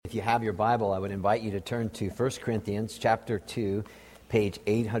If you have your Bible, I would invite you to turn to 1 Corinthians chapter 2, page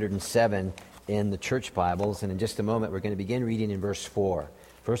 807 in the church Bibles. And in just a moment, we're going to begin reading in verse 4.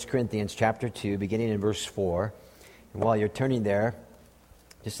 1 Corinthians chapter 2, beginning in verse 4. And while you're turning there,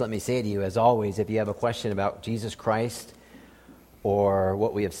 just let me say to you, as always, if you have a question about Jesus Christ or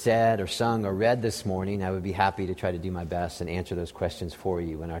what we have said or sung or read this morning, I would be happy to try to do my best and answer those questions for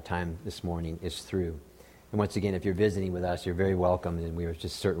you when our time this morning is through. And once again, if you're visiting with us, you're very welcome, and we are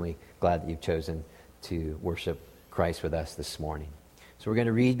just certainly glad that you've chosen to worship Christ with us this morning. So we're going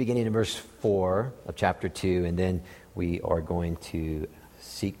to read beginning in verse 4 of chapter 2, and then we are going to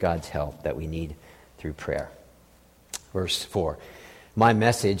seek God's help that we need through prayer. Verse 4, "My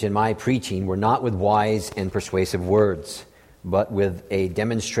message and my preaching were not with wise and persuasive words, but with a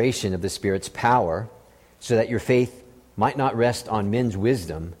demonstration of the Spirit's power, so that your faith might not rest on men's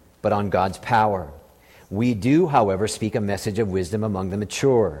wisdom, but on God's power. We do, however, speak a message of wisdom among the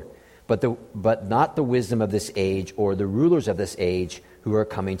mature, but not the wisdom of this age or the rulers of this age who are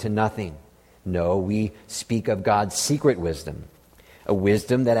coming to nothing. No, we speak of God's secret wisdom, a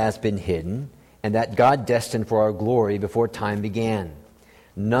wisdom that has been hidden and that God destined for our glory before time began.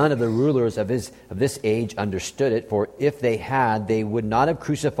 None of the rulers of this age understood it, for if they had, they would not have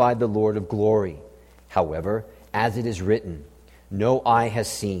crucified the Lord of glory. However, as it is written, no eye has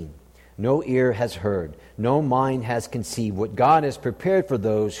seen, no ear has heard, no mind has conceived what God has prepared for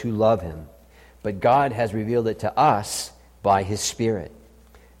those who love him. But God has revealed it to us by his Spirit.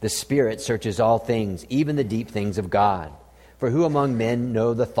 The Spirit searches all things, even the deep things of God. For who among men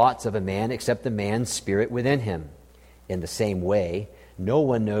know the thoughts of a man except the man's spirit within him? In the same way, no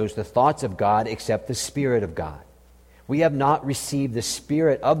one knows the thoughts of God except the Spirit of God. We have not received the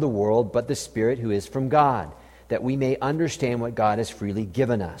spirit of the world, but the Spirit who is from God, that we may understand what God has freely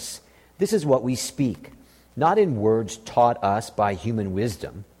given us. This is what we speak, not in words taught us by human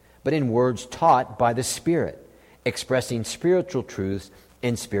wisdom, but in words taught by the Spirit, expressing spiritual truths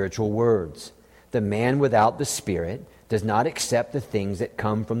in spiritual words. The man without the Spirit does not accept the things that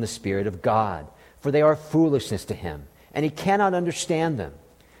come from the Spirit of God, for they are foolishness to him, and he cannot understand them,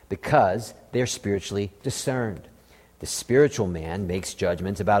 because they are spiritually discerned. The spiritual man makes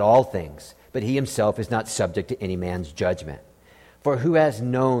judgments about all things, but he himself is not subject to any man's judgment. For who has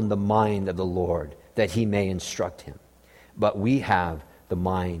known the mind of the Lord, that he may instruct him? But we have the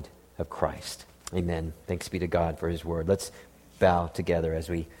mind of Christ." Amen. Thanks be to God for his word. Let's bow together as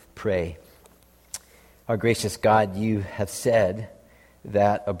we pray. Our gracious God, you have said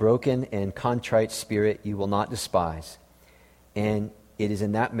that a broken and contrite spirit you will not despise. And it is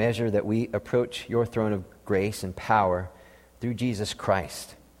in that measure that we approach your throne of grace and power through Jesus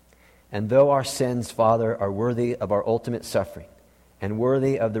Christ. And though our sins, Father, are worthy of our ultimate suffering and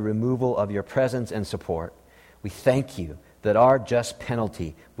worthy of the removal of your presence and support, we thank you that our just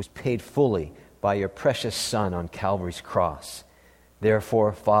penalty was paid fully by your precious Son on Calvary's cross.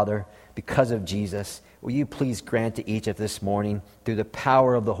 Therefore, Father, because of Jesus, will you please grant to each of this morning, through the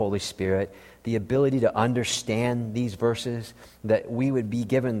power of the Holy Spirit, the ability to understand these verses, that we would be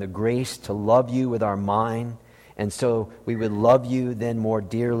given the grace to love you with our mind, and so we would love you then more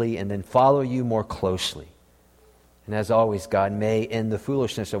dearly and then follow you more closely. And as always, God, may in the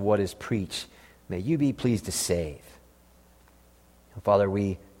foolishness of what is preached, may you be pleased to save. Father,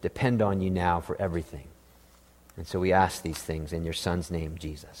 we depend on you now for everything. And so we ask these things in your Son's name,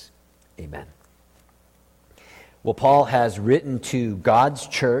 Jesus. Amen. Well, Paul has written to God's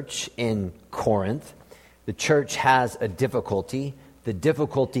church in Corinth. The church has a difficulty. The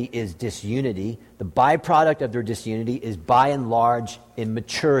difficulty is disunity. The byproduct of their disunity is, by and large,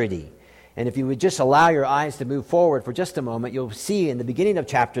 immaturity. And if you would just allow your eyes to move forward for just a moment, you'll see in the beginning of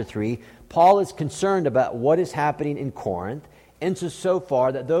chapter 3, Paul is concerned about what is happening in Corinth,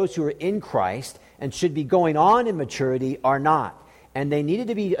 insofar that those who are in Christ and should be going on in maturity are not. And they needed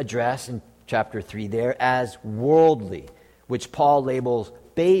to be addressed in chapter 3 there as worldly, which Paul labels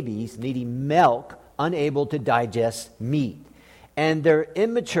babies needing milk, unable to digest meat. And their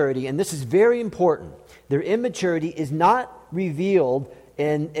immaturity, and this is very important, their immaturity is not revealed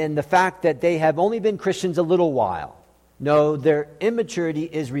in the fact that they have only been Christians a little while. No, their immaturity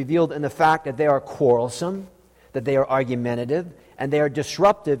is revealed in the fact that they are quarrelsome, that they are argumentative, and they are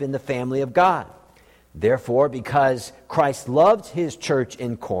disruptive in the family of God. Therefore, because Christ loved his church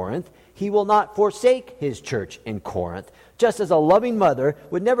in Corinth, he will not forsake his church in Corinth, just as a loving mother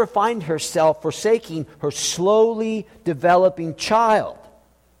would never find herself forsaking her slowly developing child.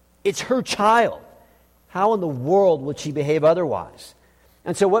 It's her child. How in the world would she behave otherwise?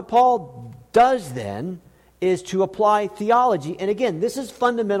 And so what Paul does then is to apply theology. And again, this is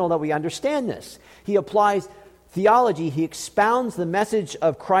fundamental that we understand this. He applies theology, he expounds the message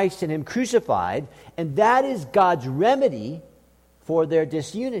of Christ and him crucified, and that is God's remedy for their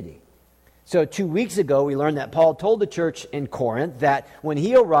disunity. So 2 weeks ago, we learned that Paul told the church in Corinth that when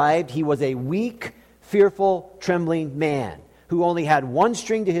he arrived, he was a weak, fearful, trembling man who only had one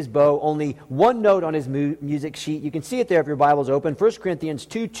string to his bow, only one note on his music sheet. You can see it there if your Bible's open. 1 Corinthians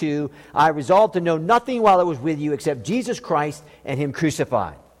 2:2, I resolved to know nothing while I was with you except Jesus Christ and him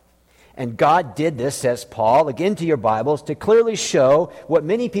crucified. And God did this, says Paul, again to your Bibles, to clearly show what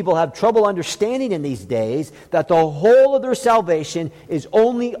many people have trouble understanding in these days, that the whole of their salvation is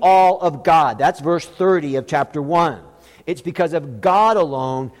only all of God. That's verse 30 of chapter 1. It's because of God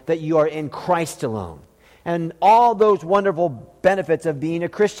alone that you are in Christ alone. And all those wonderful benefits of being a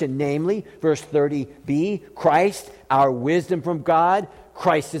Christian, namely, verse 30b, Christ, our wisdom from God,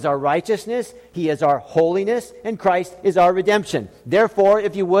 Christ is our righteousness, he is our holiness, and Christ is our redemption. Therefore,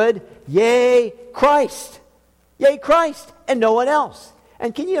 if you would, yea, Christ, and no one else.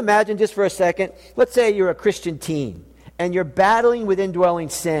 And can you imagine just for a second, let's say you're a Christian teen, and you're battling with indwelling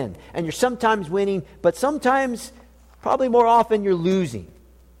sin, and you're sometimes winning, but sometimes, probably more often, you're losing.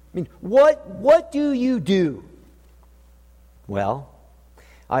 I mean, what do you do? Well,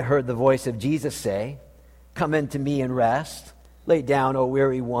 I heard the voice of Jesus say, come into me and rest. Lay down, O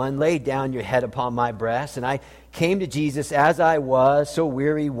weary one, lay down your head upon my breast. And I came to Jesus as I was, so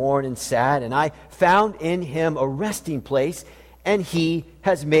weary, worn, and sad, and I found in him a resting place, and he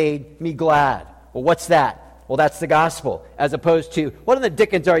has made me glad. Well, what's that? Well, that's the gospel, as opposed to, what in the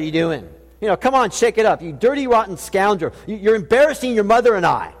dickens are you doing? You know, come on, shake it up, you dirty, rotten scoundrel. You're embarrassing your mother and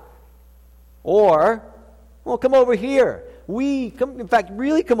I. Or, well, come over here. In fact,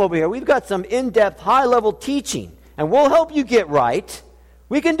 really come over here. We've got some in-depth, high-level teaching, and we'll help you get right.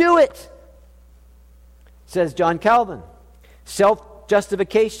 We can do it. Says John Calvin,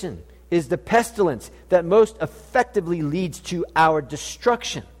 self-justification is the pestilence that most effectively leads to our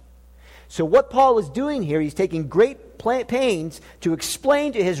destruction. So what Paul is doing here, he's taking great pains to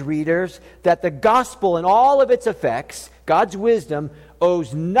explain to his readers that the gospel and all of its effects, God's wisdom,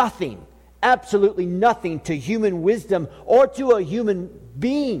 owes nothing, absolutely nothing to human wisdom or to a human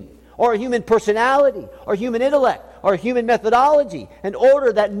being or a human personality or human intellect or human methodology, in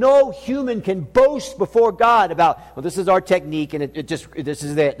order that no human can boast before God about, well, this is our technique and this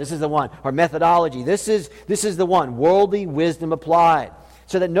is the one, our methodology, this is the one, worldly wisdom applied,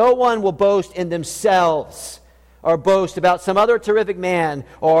 so that no one will boast in themselves or boast about some other terrific man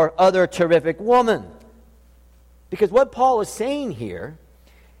or other terrific woman. Because what Paul is saying here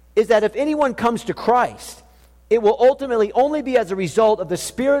is that if anyone comes to Christ, it will ultimately only be as a result of the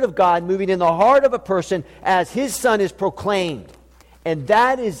Spirit of God moving in the heart of a person as his Son is proclaimed. And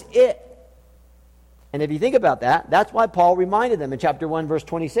that is it. And if you think about that, that's why Paul reminded them in chapter 1, verse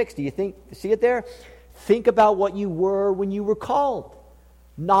 26. Do you see it there? Think about what you were when you were called.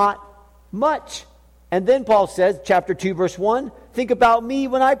 Not much. And then Paul says, chapter 2, verse 1, think about me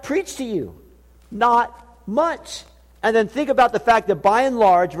when I preach to you. Not much. And then think about the fact that by and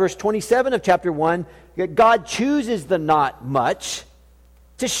large, verse 27 of chapter 1, that God chooses the not much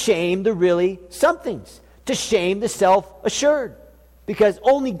to shame the really somethings, to shame the self-assured. Because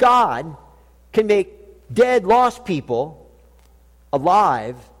only God can make dead, lost people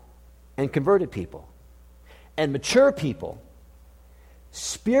alive and converted people. And mature people,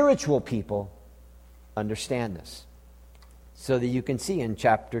 spiritual people, understand this. So that you can see in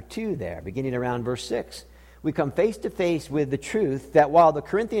chapter 2 there, beginning around verse 6, we come face to face with the truth that while the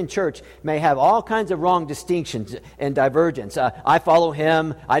Corinthian church may have all kinds of wrong distinctions and divergence, I follow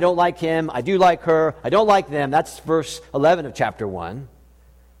him, I don't like him, I do like her, I don't like them, that's verse 11 of chapter 1,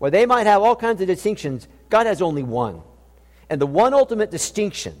 where they might have all kinds of distinctions, God has only one. And the one ultimate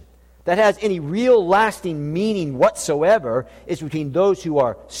distinction that has any real lasting meaning whatsoever is between those who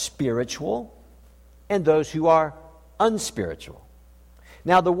are spiritual and those who are unspiritual.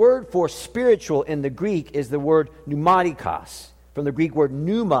 Now, the word for spiritual in the Greek is the word pneumatikos, from the Greek word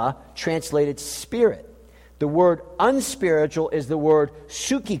pneuma, translated spirit. The word unspiritual is the word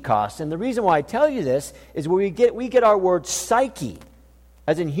psychikos. And the reason why I tell you this is where we get our word psyche,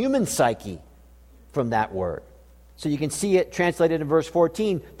 as in human psyche, from that word. So you can see it translated in verse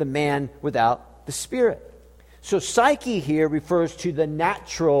 14, the man without the spirit. So psyche here refers to the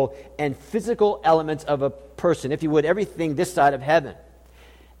natural and physical elements of a person, if you would, everything this side of heaven.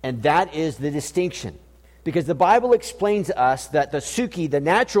 And that is the distinction. Because the Bible explains to us that the psyche, the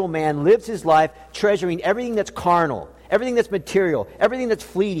natural man, lives his life treasuring everything that's carnal, everything that's material, everything that's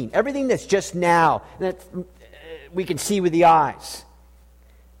fleeting, everything that's just now, that we can see with the eyes.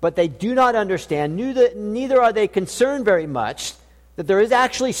 But they do not understand, neither are they concerned very much, that there is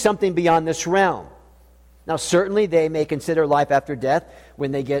actually something beyond this realm. Now, certainly they may consider life after death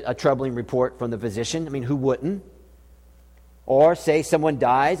when they get a troubling report from the physician. I mean, who wouldn't? Or say someone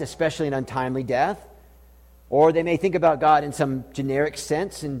dies, especially an untimely death. Or they may think about God in some generic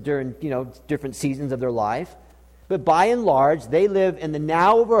sense and during, different seasons of their life. But by and large, they live in the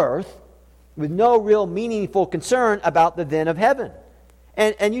now of earth with no real meaningful concern about the then of heaven.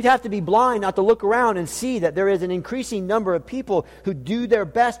 And you'd have to be blind not to look around and see that there is an increasing number of people who do their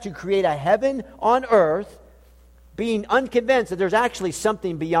best to create a heaven on earth, being unconvinced that there's actually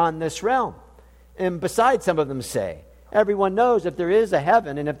something beyond this realm. And besides, some of them say, everyone knows if there is a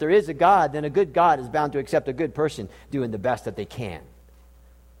heaven and if there is a God, then a good God is bound to accept a good person doing the best that they can.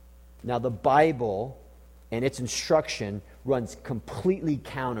 Now, the Bible and its instruction runs completely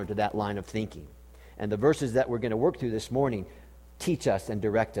counter to that line of thinking. And the verses that we're going to work through this morning teach us and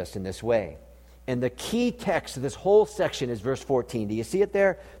direct us in this way. And the key text of this whole section is verse 14. Do you see it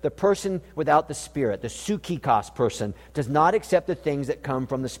there? The person without the Spirit, the psychikos person, does not accept the things that come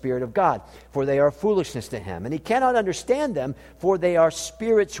from the Spirit of God, for they are foolishness to him. And he cannot understand them, for they are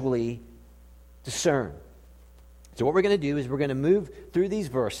spiritually discerned. So what we're going to do is we're going to move through these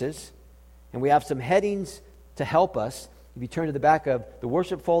verses, and we have some headings to help us. If you turn to the back of the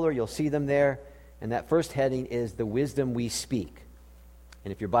worship folder, you'll see them there. And that first heading is the wisdom we speak.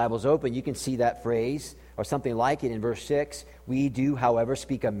 And if your Bible's open, you can see that phrase or something like it in verse 6. We do, however,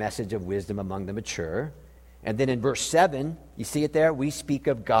 speak a message of wisdom among the mature. And then in verse 7, you see it there? We speak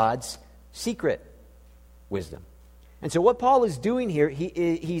of God's secret wisdom. And so what Paul is doing here,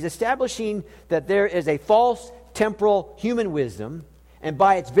 he's establishing that there is a false temporal human wisdom. And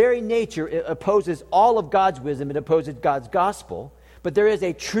by its very nature, it opposes all of God's wisdom. It opposes God's gospel. But there is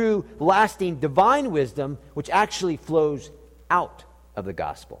a true, lasting, divine wisdom which actually flows out of the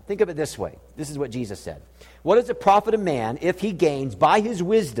gospel. Think of it this way. This is what Jesus said. What does it profit a man if he gains by his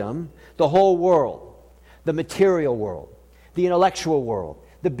wisdom the whole world, the material world, the intellectual world,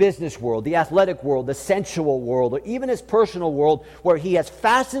 the business world, the athletic world, the sensual world, or even his personal world where he has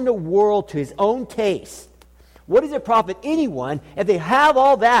fastened a world to his own taste? What does it profit anyone if they have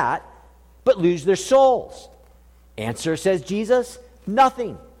all that but lose their souls? Answer, says Jesus,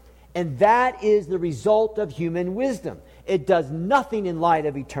 nothing. And that is the result of human wisdom. It does nothing in light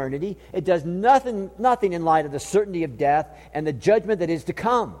of eternity. It does nothing in light of the certainty of death and the judgment that is to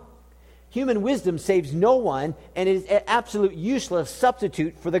come. Human wisdom saves no one and is an absolute useless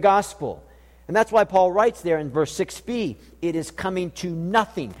substitute for the gospel. And that's why Paul writes there in verse 6b, it is coming to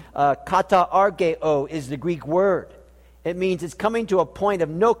nothing. Kata argeo is the Greek word. It means it's coming to a point of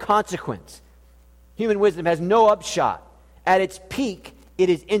no consequence. Human wisdom has no upshot. At its peak, it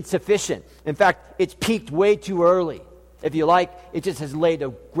is insufficient. In fact, it's peaked way too early. If you like, it just has laid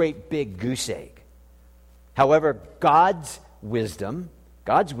a great big goose egg. However, God's wisdom,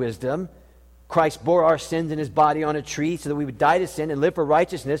 Christ bore our sins in his body on a tree so that we would die to sin and live for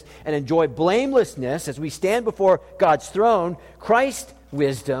righteousness and enjoy blamelessness as we stand before God's throne. Christ's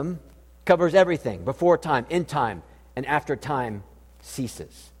wisdom covers everything, before time, in time, and after time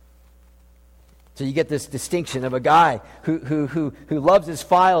ceases. So you get this distinction of a guy who loves his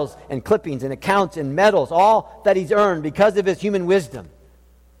files and clippings and accounts and medals, all that he's earned because of his human wisdom.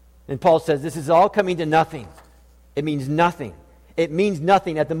 And Paul says this is all coming to nothing. It means nothing. It means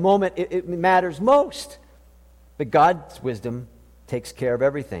nothing at the moment it matters most. But God's wisdom takes care of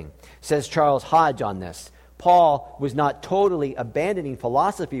everything. Says Charles Hodge on this. Paul was not totally abandoning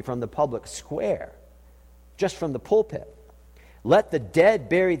philosophy from the public square, just from the pulpit. Let the dead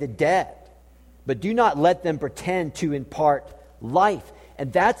bury the dead, but do not let them pretend to impart life.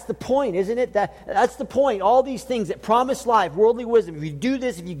 And that's the point, isn't it? That's the point. All these things that promise life, worldly wisdom, if you do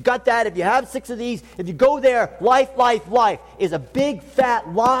this, if you got that, if you have 6 of these, if you go there, life, is a big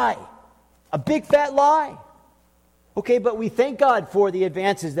fat lie. A big fat lie. Okay, but we thank God for the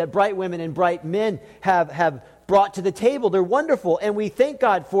advances that bright women and bright men have brought to the table. They're wonderful. And we thank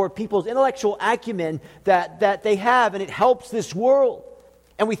God for people's intellectual acumen that they have, and it helps this world.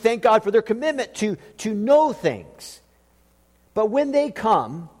 And we thank God for their commitment to know things. But when they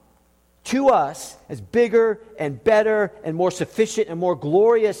come to us as bigger and better and more sufficient and more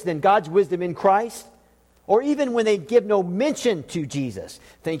glorious than God's wisdom in Christ, or even when they give no mention to Jesus,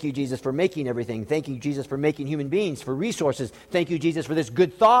 thank you, Jesus, for making everything. Thank you, Jesus, for making human beings, for resources. Thank you, Jesus, for this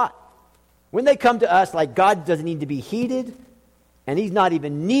good thought. When they come to us like God doesn't need to be heeded and he's not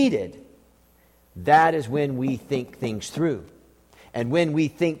even needed, that is when we think things through. And when we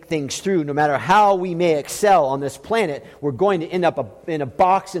think things through, no matter how we may excel on this planet, we're going to end up in a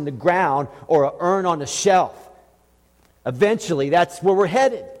box in the ground or an urn on a shelf. Eventually, that's where we're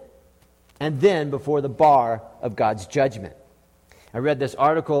headed. And then before the bar of God's judgment. I read this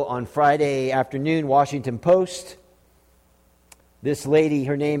article on Friday afternoon, Washington Post. This lady,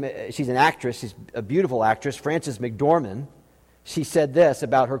 her name, she's an actress, she's a beautiful actress, Frances McDormand. She said this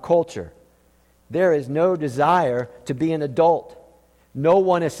about her culture. There is no desire to be an adult. No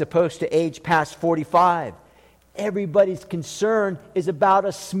one is supposed to age past 45. Everybody's concern is about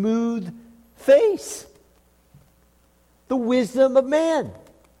a smooth face. The wisdom of man.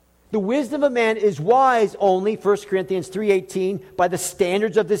 The wisdom of man is wise only, 1 Corinthians 3:18, by the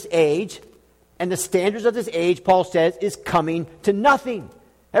standards of this age. And the standards of this age, Paul says, is coming to nothing.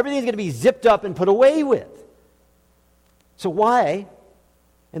 Everything's going to be zipped up and put away with. So why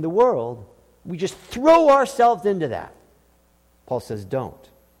in the world we just throw ourselves into that? Paul says, don't.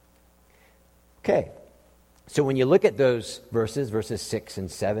 Okay, so when you look at those verses 6 and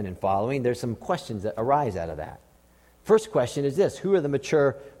 7 and following, there's some questions that arise out of that. First question is this: who are the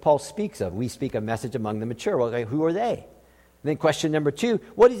mature Paul speaks of? We speak a message among the mature. Well, okay, who are they? And then question number 2,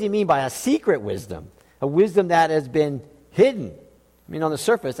 what does he mean by a secret wisdom? A wisdom that has been hidden. I mean, on the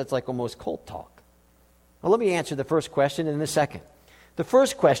surface, that's like almost cult talk. Well, let me answer the first question and then the second. The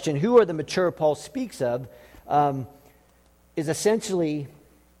first question, who are the mature Paul speaks of, is essentially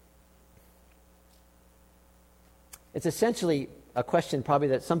a question probably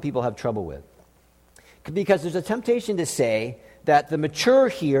that some people have trouble with. Because there's a temptation to say that the mature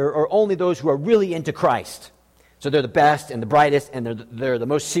here are only those who are really into Christ. So they're the best and the brightest and they're the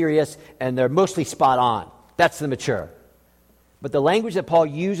most serious and they're mostly spot on. That's the mature. But the language that Paul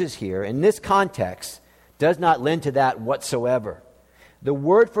uses here in this context does not lend to that whatsoever. The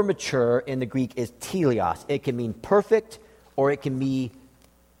word for mature in the Greek is teleos. It can mean perfect or it can mean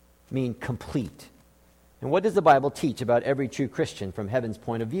complete. And what does the Bible teach about every true Christian from heaven's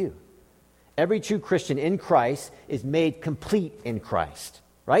point of view? Every true Christian in Christ is made complete in Christ.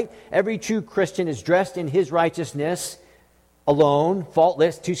 Right? Every true Christian is dressed in his righteousness, alone,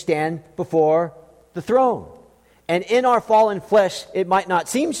 faultless, to stand before the throne. And in our fallen flesh, it might not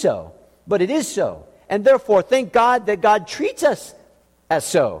seem so, but it is so. And therefore, thank God that God treats us as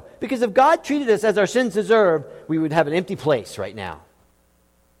so. Because if God treated us as our sins deserve, we would have an empty place right now.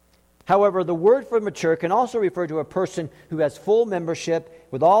 However, the word for mature can also refer to a person who has full membership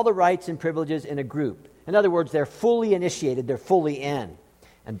with all the rights and privileges in a group. In other words, they're fully initiated, they're fully in.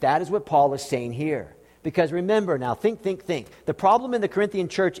 And that is what Paul is saying here. Because remember now, think. The problem in the Corinthian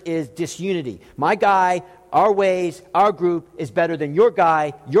church is disunity. My guy, our ways, our group is better than your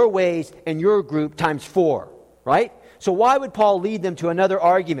guy, your ways, and your group times 4. Right? So why would Paul lead them to another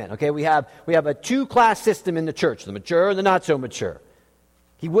argument? Okay, we have a 2-class system in the church, the mature and the not so mature.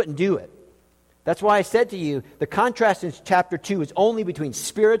 He wouldn't do it. That's why I said to you, the contrast in chapter 2 is only between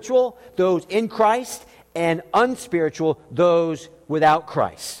spiritual, those in Christ, and unspiritual, those without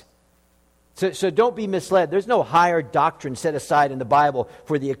Christ. So don't be misled. There's no higher doctrine set aside in the Bible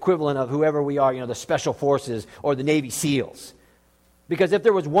for the equivalent of whoever we are, the Special Forces or the Navy SEALs. Because if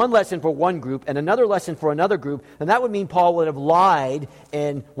there was one lesson for one group and another lesson for another group, then that would mean Paul would have lied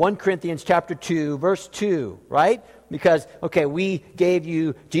in 1 Corinthians chapter 2, verse 2, right? Because, okay, we gave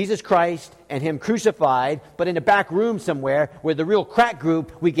you Jesus Christ and Him crucified, but in a back room somewhere where the real crack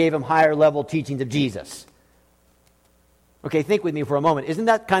group, we gave them higher level teachings of Jesus. Okay, think with me for a moment. Isn't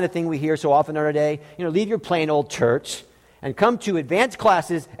that kind of thing we hear so often in our day? Leave your plain old church and come to advanced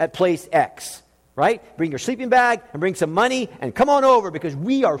classes at place X, right? Bring your sleeping bag and bring some money and come on over because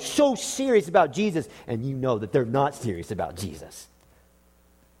we are so serious about Jesus, and you know that they're not serious about Jesus.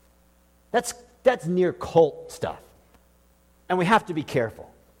 That's near cult stuff. And we have to be careful.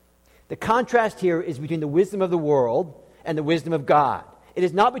 The contrast here is between the wisdom of the world and the wisdom of God. It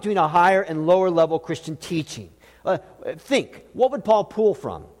is not between a higher and lower level Christian teaching. Think, what would Paul pull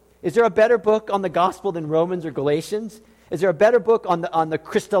from? Is there a better book on the gospel than Romans or Galatians? Is there a better book on the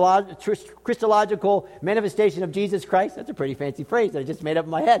Christological manifestation of Jesus Christ? That's a pretty fancy phrase that I just made up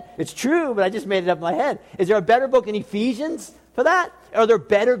in my head. It's true, but I just made it up in my head. Is there a better book in Ephesians for that? Are there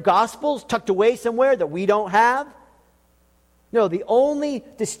better gospels tucked away somewhere that we don't have? No, the only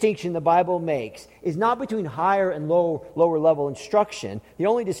distinction the Bible makes is not between higher and lower level instruction. The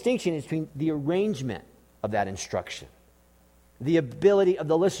only distinction is between the arrangement of that instruction, the ability of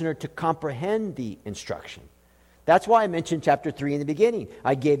the listener to comprehend the instruction. That's why I mentioned chapter 3 in the beginning.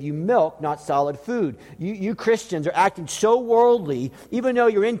 I gave you milk, not solid food. You Christians are acting so worldly, even though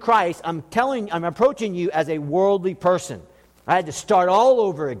you're in Christ. I'm approaching you as a worldly person. I had to start all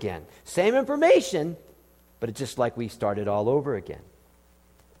over again. Same information, but it's just like we started all over again.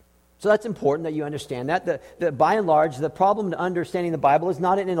 So that's important that you understand that. By and large, the problem to understanding the Bible is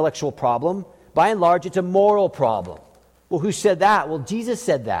not an intellectual problem. By and large, it's a moral problem. Well, who said that? Well, Jesus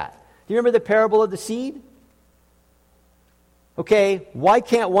said that. Do you remember the parable of the seed? Okay, why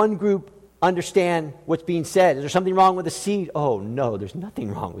can't one group understand what's being said? Is there something wrong with the seed? Oh, no, there's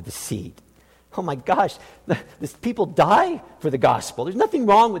nothing wrong with the seed. Oh my gosh, people die for the gospel. There's nothing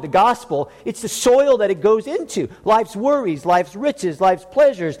wrong with the gospel. It's the soil that it goes into. Life's worries, life's riches, life's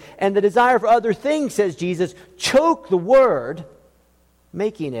pleasures, and the desire for other things, says Jesus, choke the word,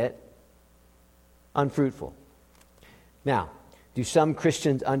 making it unfruitful. Now, do some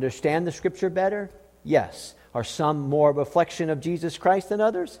Christians understand the Scripture better? Yes. Are some more a reflection of Jesus Christ than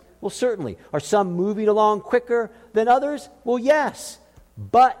others? Well, certainly. Are some moving along quicker than others? Well, yes.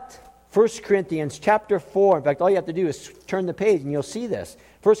 But 1 Corinthians chapter 4, in fact, all you have to do is turn the page and you'll see this.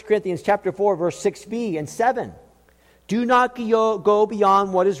 1 Corinthians chapter 4, verse 6b and 7. Do not go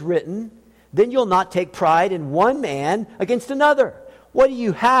beyond what is written, then you'll not take pride in one man against another. What do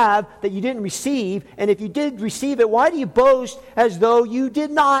you have that you didn't receive? And if you did receive it, why do you boast as though you did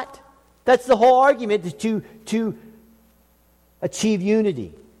not? That's the whole argument, to achieve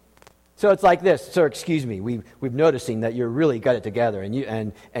unity. So it's like this, sir, excuse me, we've noticing that you're really got it together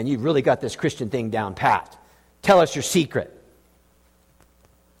and you've really got this Christian thing down pat. Tell us your secret.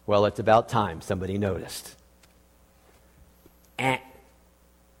 Well, it's about time somebody noticed.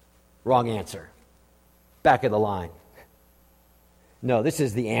 Wrong answer. Back of the line. No, this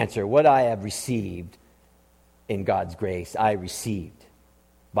is the answer. What I have received in God's grace, I received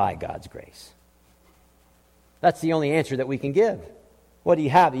by God's grace. That's the only answer that we can give. What do you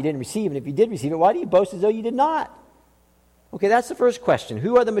have that you didn't receive? And if you did receive it, why do you boast as though you did not? Okay, that's the first question.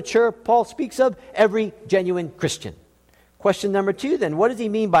 Who are the mature Paul speaks of? Every genuine Christian. Question number 2 then, what does he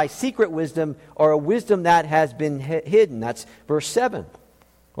mean by secret wisdom or a wisdom that has been hidden? That's verse 7.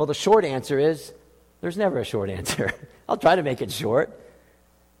 Well, the short answer is, there's never a short answer. I'll try to make it short.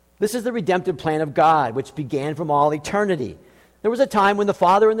 This is the redemptive plan of God, which began from all eternity. There was a time when the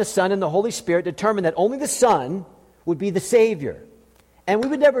Father and the Son and the Holy Spirit determined that only the Son would be the Savior. And we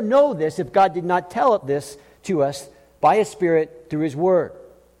would never know this if God did not tell this to us by His Spirit through His Word.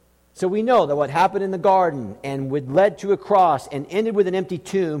 So we know that what happened in the garden and would led to a cross and ended with an empty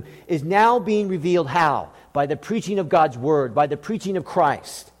tomb is now being revealed how? By the preaching of God's Word, by the preaching of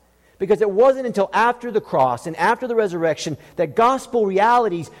Christ. Because it wasn't until after the cross and after the resurrection that gospel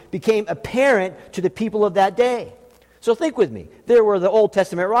realities became apparent to the people of that day. So think with me. There were the Old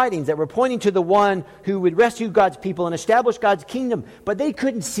Testament writings that were pointing to the one who would rescue God's people and establish God's kingdom. But they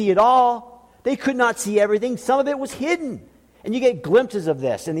couldn't see it all. They could not see everything. Some of it was hidden. And you get glimpses of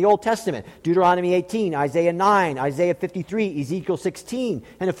this in the Old Testament. Deuteronomy 18, Isaiah 9, Isaiah 53, Ezekiel 16,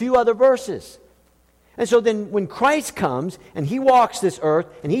 and a few other verses. And so then when Christ comes and He walks this earth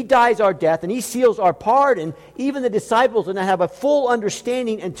and He dies our death and He seals our pardon, even the disciples will not have a full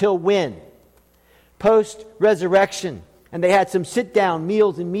understanding until when? Post-resurrection. And they had some sit-down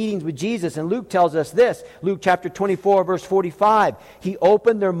meals and meetings with Jesus. And Luke tells us this. Luke chapter 24, verse 45. He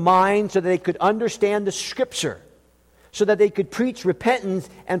opened their minds so that they could understand the Scripture, so that they could preach repentance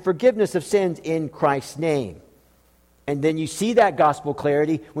and forgiveness of sins in Christ's name. And then you see that gospel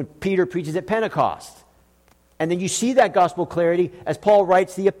clarity when Peter preaches at Pentecost. And then you see that gospel clarity as Paul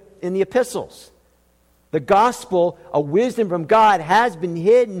writes in the epistles. The gospel, a wisdom from God, has been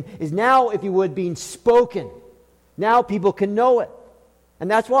hidden, is now, if you would, being spoken. Now people can know it. And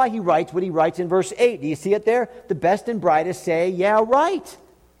that's why he writes what he writes in verse 8. Do you see it there? The best and brightest say, yeah, right.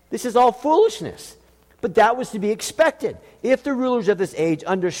 This is all foolishness. But that was to be expected. If the rulers of this age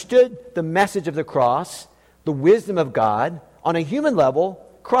understood the message of the cross, the wisdom of God, on a human level,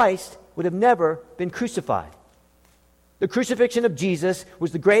 Christ would have never been crucified. The crucifixion of Jesus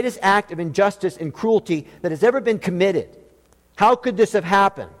was the greatest act of injustice and cruelty that has ever been committed. How could this have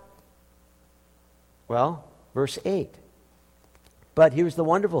happened? Well, verse 8. But here's the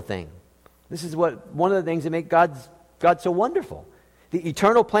wonderful thing. This is one of the things that make God so wonderful. The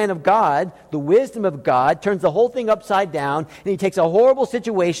eternal plan of God, the wisdom of God, turns the whole thing upside down, and He takes a horrible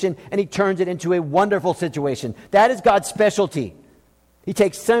situation and He turns it into a wonderful situation. That is God's specialty. He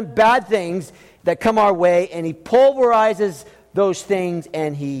takes some bad things that come our way, and He pulverizes those things,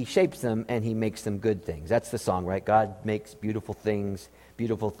 and He shapes them, and He makes them good things. That's the song, right? God makes beautiful things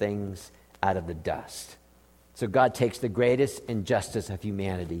out of the dust. So God takes the greatest injustice of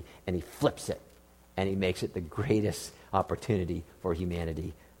humanity, and He flips it, and He makes it the greatest opportunity for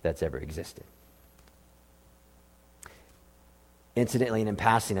humanity that's ever existed. Incidentally, and in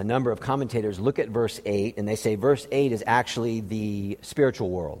passing, a number of commentators look at verse 8, and they say verse 8 is actually the spiritual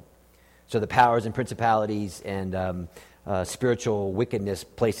world. So the powers and principalities and spiritual wickedness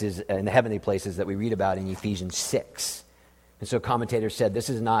places in the heavenly places that we read about in Ephesians 6. And so commentators said this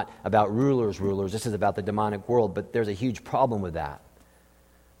is not about rulers. This is about the demonic world. But there's a huge problem with that.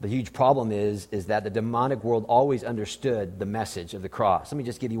 The huge problem is that the demonic world always understood the message of the cross. Let me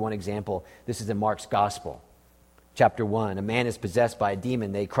just give you one example. This is in Mark's Gospel. Chapter 1, a man is possessed by a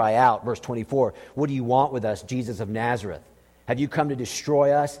demon. They cry out, verse 24, "What do you want with us, Jesus of Nazareth? Have you come to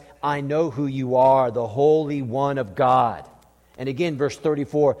destroy us? I know who you are, the Holy One of God." And again, verse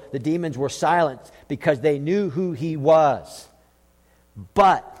 34, the demons were silent because they knew who he was.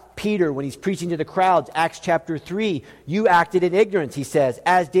 But Peter, when he's preaching to the crowds, Acts chapter 3, "You acted in ignorance," he says,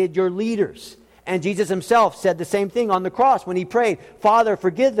 "as did your leaders." And Jesus himself said the same thing on the cross when he prayed, "Father,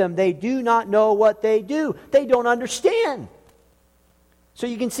 forgive them. They do not know what they do." They don't understand. So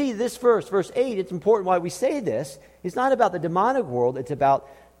you can see this verse 8, it's important why we say this. It's not about the demonic world. It's about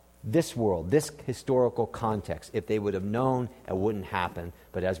this world, this historical context. If they would have known, it wouldn't happen.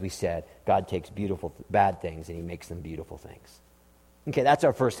 But as we said, God takes bad things and he makes them beautiful things. Okay, that's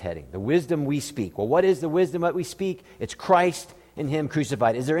our first heading, the wisdom we speak. Well, what is the wisdom that we speak? It's Christ and him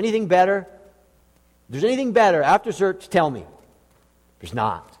crucified. Is there anything better? If there's anything better after church, tell me. There's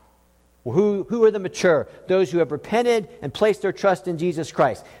not. Well, who are the mature? Those who have repented and placed their trust in Jesus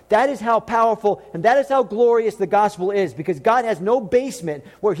Christ. That is how powerful and that is how glorious the gospel is, because God has no basement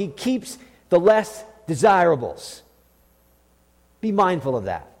where he keeps the less desirables. Be mindful of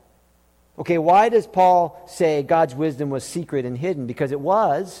that. Okay, why does Paul say God's wisdom was secret and hidden? Because it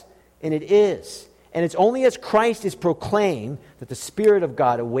was, and it is. And it's only as Christ is proclaimed that the Spirit of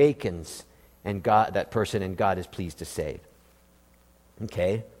God awakens and that person and God is pleased to save.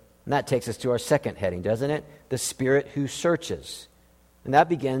 Okay, and that takes us to our second heading, doesn't it? The Spirit who searches. And that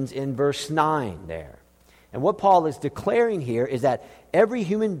begins in verse 9 there. And what Paul is declaring here is that every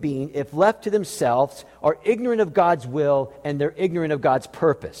human being, if left to themselves, are ignorant of God's will and they're ignorant of God's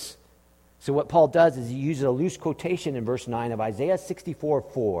purpose. So what Paul does is he uses a loose quotation in verse 9 of Isaiah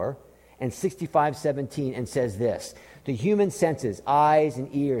 64:4 and 65:17 and says this: "The human senses, eyes and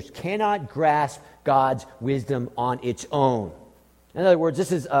ears cannot grasp God's wisdom on its own." In other words,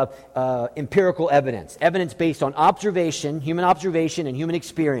 this is empirical evidence based on observation, human observation and human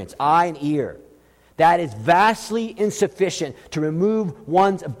experience, eye and ear. That is vastly insufficient to remove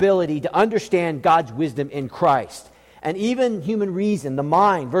one's ability to understand God's wisdom in Christ. And even human reason, the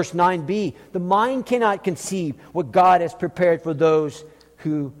mind, verse 9b, the mind cannot conceive what God has prepared for those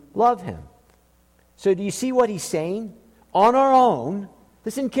who love him. So do you see what he's saying? On our own,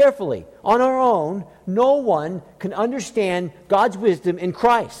 listen carefully, on our own, no one can understand God's wisdom in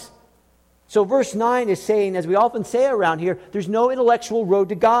Christ. So verse 9 is saying, as we often say around here, there's no intellectual road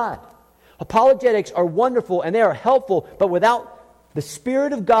to God. Apologetics are wonderful and they are helpful, but without the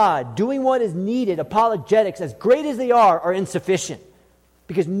Spirit of God doing what is needed, apologetics, as great as they are insufficient.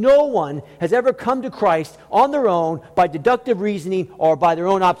 Because no one has ever come to Christ on their own by deductive reasoning or by their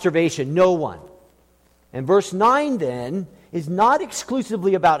own observation. No one. And verse 9 then is not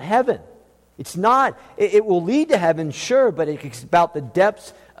exclusively about heaven. It's not. It will lead to heaven, sure, but it's about the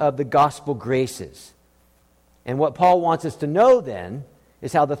depths of the gospel graces. And what Paul wants us to know then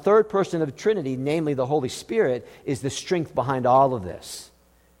is how the third person of the Trinity, namely the Holy Spirit, is the strength behind all of this.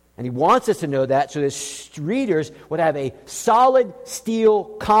 And he wants us to know that so that readers would have a solid steel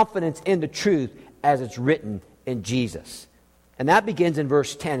confidence in the truth as it's written in Jesus. And that begins in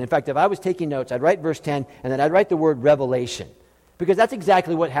verse 10. In fact, if I was taking notes, I'd write verse 10 and then I'd write the word revelation. Because that's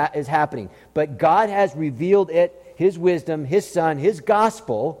exactly what is happening. But God has revealed it, his wisdom, his Son, his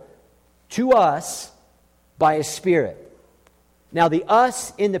gospel to us by his Spirit. Now, the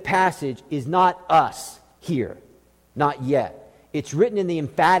us in the passage is not us here. Not yet. It's written in the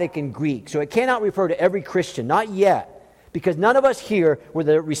emphatic in Greek, so it cannot refer to every Christian. Not yet. Because none of us here were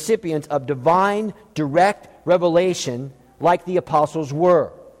the recipients of divine, direct revelation like the apostles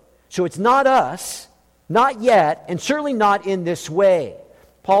were. So it's not us, not yet, and certainly not in this way.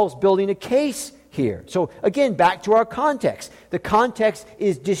 Paul's building a case here. So again, back to our context. The context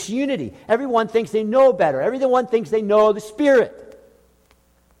is disunity. Everyone thinks they know better. Everyone thinks they know the Spirit.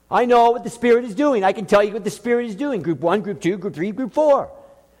 I know what the Spirit is doing. I can tell you what the Spirit is doing. Group 1, Group 2, Group 3, Group 4.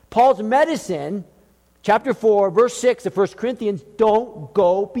 Paul's medicine, chapter 4, verse 6 of 1 Corinthians, don't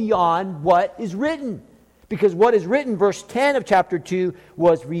go beyond what is written. Because what is written, verse 10 of chapter 2,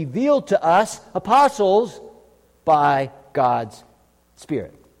 was revealed to us, apostles, by God's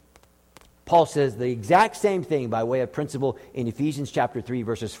Spirit. Paul says the exact same thing by way of principle in Ephesians chapter 3,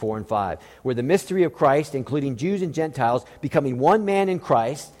 verses 4 and 5, where the mystery of Christ, including Jews and Gentiles, becoming one man in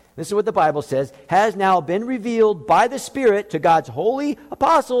Christ, this is what the Bible says, has now been revealed by the Spirit to God's holy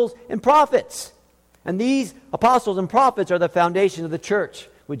apostles and prophets. And these apostles and prophets are the foundation of the church,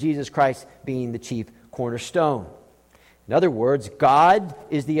 with Jesus Christ being the chief cornerstone. In other words, God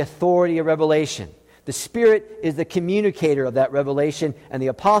is the authority of revelation. The Spirit is the communicator of that revelation, and the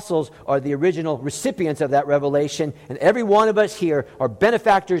apostles are the original recipients of that revelation, and every one of us here are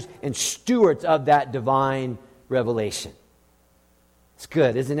benefactors and stewards of that divine revelation. It's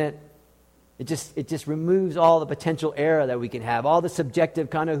good, isn't it? It just removes all the potential error that we can have, all the subjective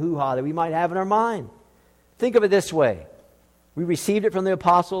kind of hoo-ha that we might have in our mind. Think of it this way. We received it from the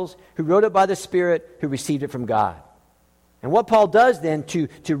apostles, who wrote it by the Spirit, who received it from God. And what Paul does then to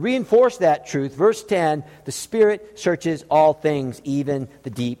reinforce that truth, verse 10, the Spirit searches all things, even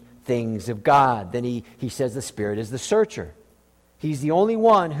the deep things of God. Then he says the Spirit is the searcher. He's the only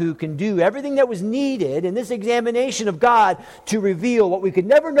one who can do everything that was needed in this examination of God to reveal what we could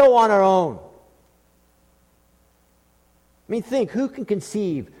never know on our own. I mean, think, who can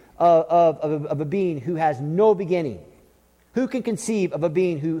conceive of a being who has no beginning? Who can conceive of a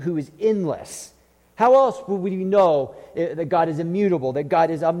being who is endless? How else would we know that God is immutable, that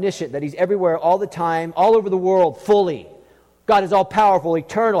God is omniscient, that He's everywhere all the time, all over the world, fully? God is all-powerful,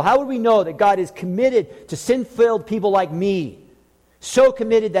 eternal. How would we know that God is committed to sin-filled people like me? So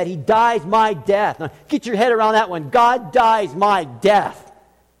committed that He dies my death. Now, get your head around that one. God dies my death.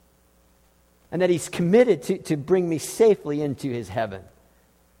 And that He's committed to bring me safely into His heaven.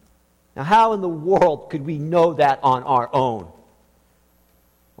 Now, how in the world could we know that on our own?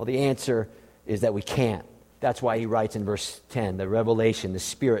 Well, the answer is that we can't. That's why he writes in verse 10, the revelation, the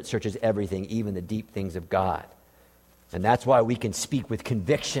Spirit searches everything, even the deep things of God. And that's why we can speak with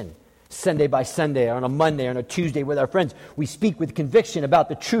conviction, Sunday by Sunday, or on a Monday, or on a Tuesday with our friends. We speak with conviction about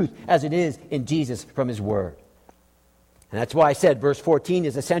the truth as it is in Jesus from His Word. And that's why I said verse 14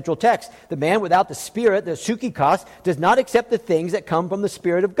 is a central text. The man without the Spirit, the sukikos, does not accept the things that come from the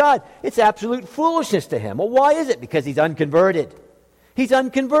Spirit of God. It's absolute foolishness to him. Well, why is it? Because he's unconverted. He's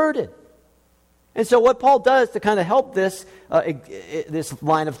unconverted. And so what Paul does to kind of help this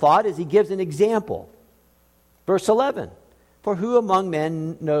line of thought is he gives an example. Verse 11, for who among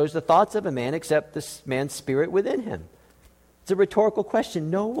men knows the thoughts of a man except this man's spirit within him? It's a rhetorical question.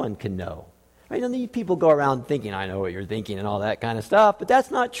 No one can know. Right? And these people go around thinking, I know what you're thinking and all that kind of stuff, but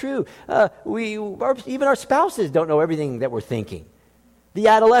that's not true. Even our spouses don't know everything that we're thinking. The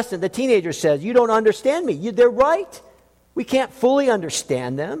adolescent, the teenager says, you don't understand me. They're right. We can't fully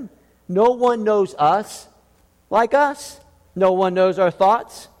understand them. No one knows us like us. No one knows our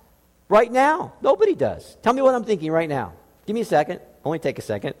thoughts right now. Nobody does. Tell me what I'm thinking right now. Give me a second. Only take a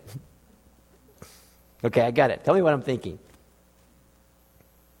second. Okay, I got it. Tell me what I'm thinking.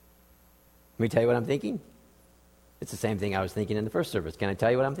 Let me tell you what I'm thinking. It's the same thing I was thinking in the first service. Can I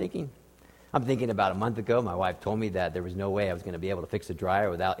tell you what I'm thinking? I'm thinking about a month ago, my wife told me that there was no way I was going to be able to fix a dryer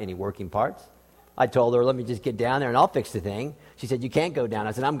without any working parts. I told her, let me just get down there and I'll fix the thing. She said, you can't go down.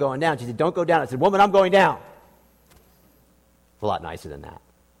 I said, I'm going down. She said, don't go down. I said, woman, I'm going down. It's a lot nicer than that.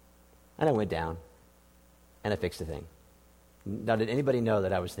 And I went down and I fixed the thing. Now, did anybody know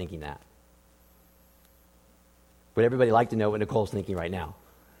that I was thinking that? Would everybody like to know what Nicole's thinking right now?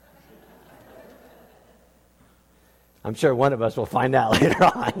 I'm sure one of us will find out later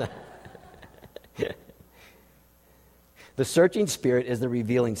on. The searching Spirit is the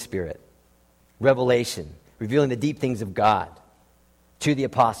revealing Spirit. Revelation, revealing the deep things of God to the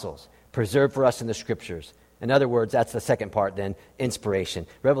apostles, preserved for us in the Scriptures. In other words, that's the second part then, inspiration.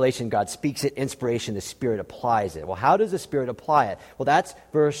 Revelation, God speaks it. Inspiration, the Spirit applies it. Well, how does the Spirit apply it? Well, that's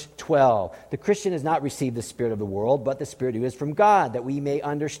verse 12. The Christian has not received the Spirit of the world, but the Spirit who is from God, that we may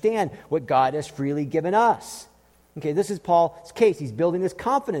understand what God has freely given us. Okay, this is Paul's case. He's building this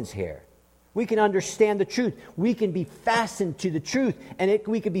confidence here. We can understand the truth. We can be fastened to the truth, and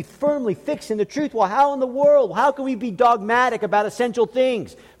we can be firmly fixed in the truth. Well, how in the world? How can we be dogmatic about essential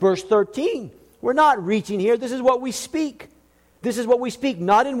things? Verse 13, we're not reaching here. This is what we speak. This is what we speak,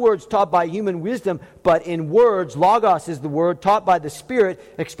 not in words taught by human wisdom, but in words. Logos is the word taught by the Spirit,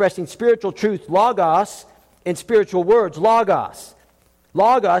 expressing spiritual truth. Logos, in spiritual words, logos.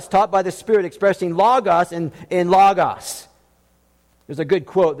 Logos taught by the Spirit, expressing logos in logos. There's a good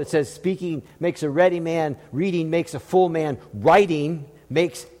quote that says, speaking makes a ready man, reading makes a full man, writing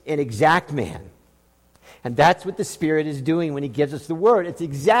makes an exact man. And that's what the Spirit is doing when He gives us the Word. It's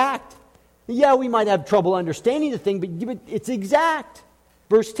exact. Yeah, we might have trouble understanding the thing, but it's exact.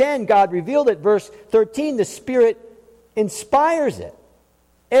 Verse 10, God revealed it. Verse 13, the Spirit inspires it.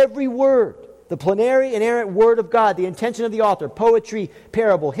 Every word. The plenary, inerrant Word of God, the intention of the author, poetry,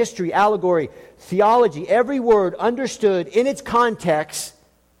 parable, history, allegory, theology, every word understood in its context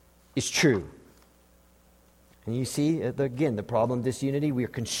is true. And you see, again, the problem of disunity, we are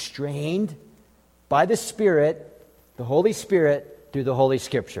constrained by the Spirit, the Holy Spirit, through the Holy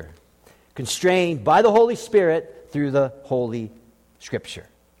Scripture. Constrained by the Holy Spirit through the Holy Scripture.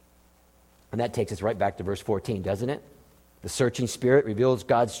 And that takes us right back to verse 14, doesn't it? The searching Spirit reveals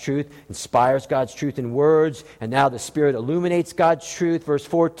God's truth, inspires God's truth in words, and now the Spirit illuminates God's truth. Verse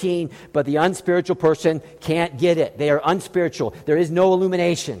 14, but the unspiritual person can't get it. They are unspiritual. There is no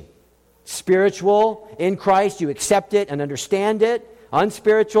illumination. Spiritual, in Christ, you accept it and understand it.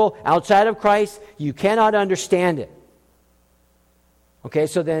 Unspiritual, outside of Christ, you cannot understand it. Okay,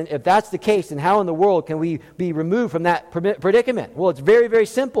 so then if that's the case, then how in the world can we be removed from that predicament? Well, it's very, very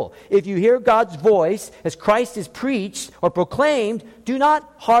simple. If you hear God's voice as Christ is preached or proclaimed, do not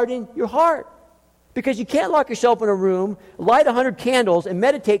harden your heart. Because you can't lock yourself in a room, light 100 candles, and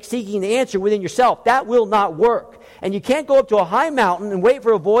meditate seeking the answer within yourself. That will not work. And you can't go up to a high mountain and wait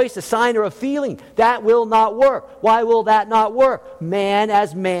for a voice, a sign, or a feeling. That will not work. Why will that not work? Man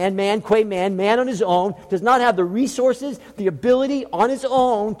as man, man qua man, man on his own, does not have the resources, the ability on his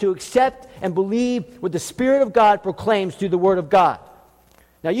own to accept and believe what the Spirit of God proclaims through the Word of God.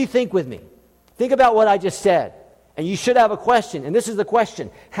 Now you think with me. Think about what I just said. And you should have a question. And this is the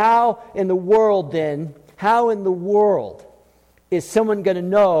question. How in the world then, how in the world is someone going to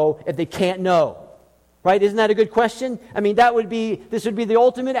know if they can't know? Right? Isn't that a good question? I mean, this would be the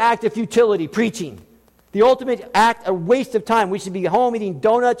ultimate act of futility, preaching. The ultimate act, a waste of time. We should be home eating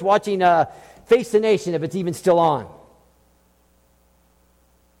donuts, watching Face the Nation if it's even still on.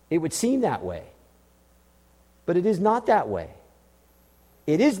 It would seem that way. But it is not that way.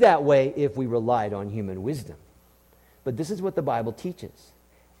 It is that way if we relied on human wisdom. But this is what the Bible teaches.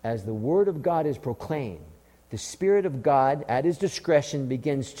 As the Word of God is proclaimed, the Spirit of God, at His discretion,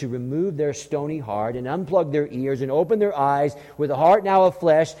 begins to remove their stony heart and unplug their ears and open their eyes with a heart now of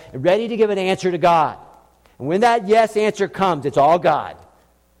flesh and ready to give an answer to God. And when that yes answer comes, it's all God.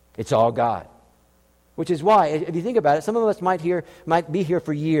 It's all God. Which is why, if you think about it, some of us might be here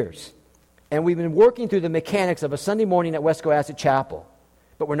for years. And we've been working through the mechanics of a Sunday morning at West Cohasset Chapel.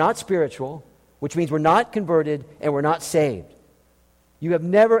 But we're not spiritual, which means we're not converted and we're not saved. You have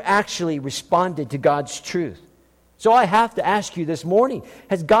never actually responded to God's truth. So I have to ask you this morning,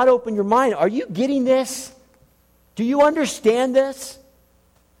 has God opened your mind? Are you getting this? Do you understand this?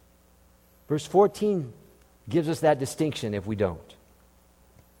 Verse 14 gives us that distinction if we don't.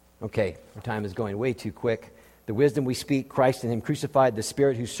 Okay, our time is going way too quick. The wisdom we speak, Christ and Him crucified, the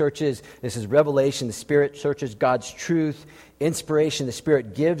Spirit who searches. This is revelation. The Spirit searches God's truth. Inspiration, the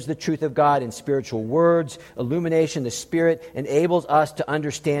Spirit gives the truth of God in spiritual words. Illumination, the Spirit enables us to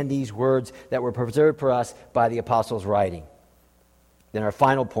understand these words that were preserved for us by the apostles' writing. Then our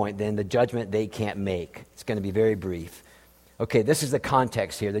final point, then, the judgment they can't make. It's going to be very brief. Okay, this is the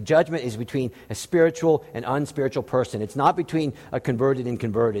context here. The judgment is between a spiritual and unspiritual person. It's not between a converted and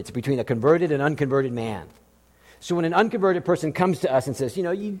converted. It's between a converted and unconverted man. So when an unconverted person comes to us and says,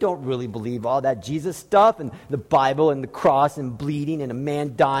 you don't really believe all that Jesus stuff and the Bible and the cross and bleeding and a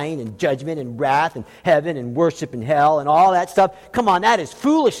man dying and judgment and wrath and heaven and worship and hell and all that stuff. Come on, that is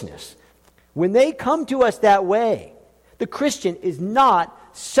foolishness. When they come to us that way, the Christian is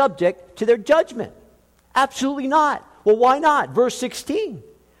not subject to their judgment. Absolutely not. Well, why not? Verse 16.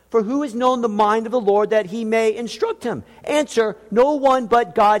 For who has known the mind of the Lord that He may instruct him? Answer, no one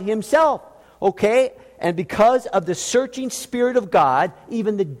but God Himself. Okay? And because of the searching Spirit of God,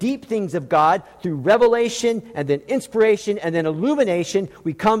 even the deep things of God, through revelation and then inspiration and then illumination,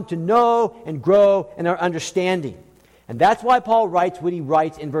 we come to know and grow in our understanding. And that's why Paul writes what he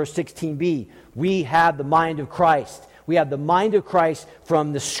writes in verse 16b. We have the mind of Christ. We have the mind of Christ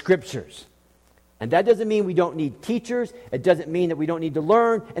from the Scriptures. And that doesn't mean we don't need teachers. It doesn't mean that we don't need to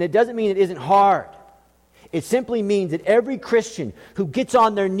learn. And it doesn't mean it isn't hard. It simply means that every Christian who gets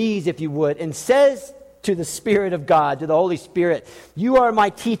on their knees, if you would, and says to the Spirit of God, to the Holy Spirit, you are my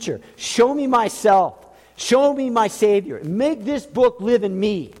teacher. Show me myself. Show me my Savior. Make this book live in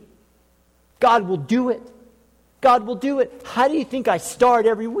me. God will do it. God will do it. How do you think I start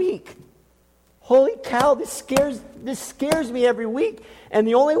every week? Holy cow, this scares me every week. And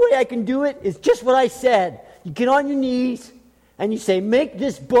the only way I can do it is just what I said. You get on your knees and you say, make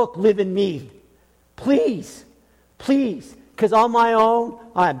this book live in me. Please, please. Because on my own,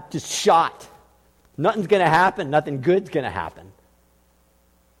 I'm just shot. Nothing's going to happen. Nothing good's going to happen.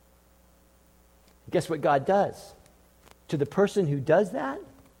 Guess what God does? To the person who does that,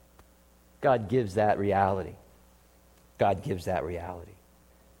 God gives that reality. God gives that reality.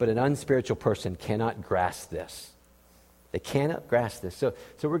 But an unspiritual person cannot grasp this. They cannot grasp this. So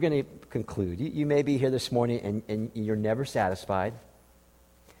we're going to conclude. You may be here this morning and you're never satisfied.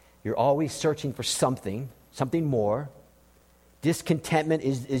 You're always searching for something more. Discontentment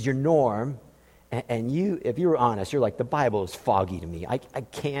is your norm. And you, if you're honest, you're like, the Bible is foggy to me. I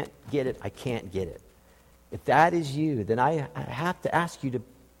can't get it. I can't get it. If that is you, then I have to ask you to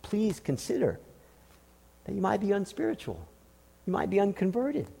please consider that you might be unspiritual. You might be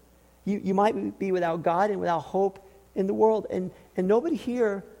unconverted. You might be without God and without hope in the world. And nobody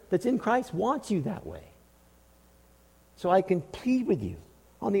here that's in Christ wants you that way. So I can plead with you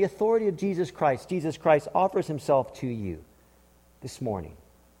on the authority of Jesus Christ. Jesus Christ offers himself to you this morning,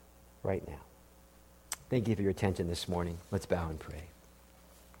 right now. Thank you for your attention this morning. Let's bow and pray.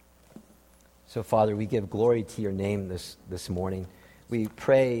 So, Father, we give glory to your name this morning. We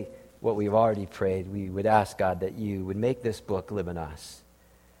pray what we've already prayed. We would ask, God, that you would make this book live in us,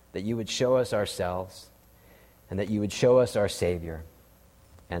 that you would show us ourselves, and that you would show us our Savior,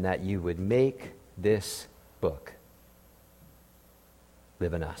 and that you would make this book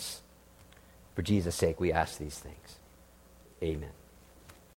live in us. For Jesus' sake, we ask these things. Amen.